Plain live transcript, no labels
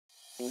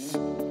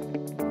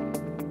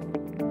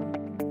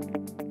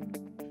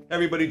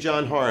Everybody,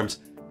 John Harms.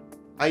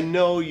 I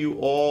know you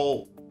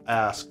all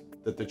ask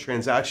that the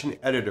transaction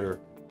editor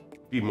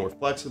be more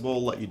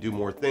flexible, let you do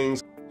more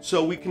things.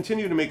 So we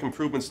continue to make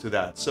improvements to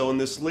that. So in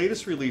this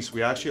latest release,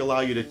 we actually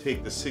allow you to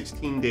take the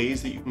 16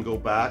 days that you can go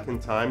back in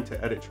time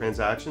to edit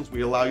transactions.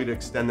 We allow you to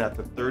extend that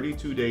to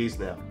 32 days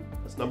now.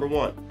 That's number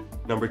one.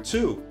 Number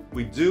two,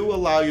 we do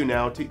allow you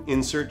now to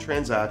insert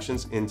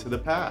transactions into the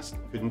past.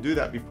 Couldn't do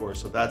that before,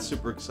 so that's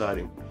super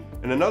exciting.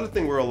 And another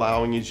thing we're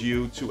allowing is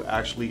you to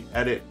actually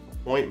edit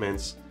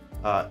appointments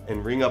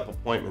and ring up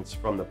appointments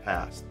from the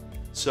past.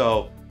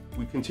 So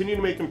we continue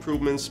to make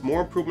improvements.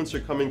 More improvements are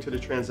coming to the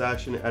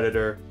transaction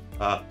editor,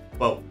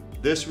 but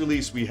this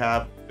release we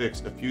have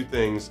fixed a few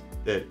things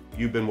that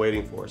you've been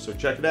waiting for. So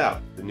check it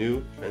out, the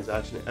new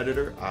transaction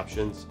editor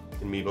options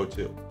in Meevo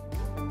 2.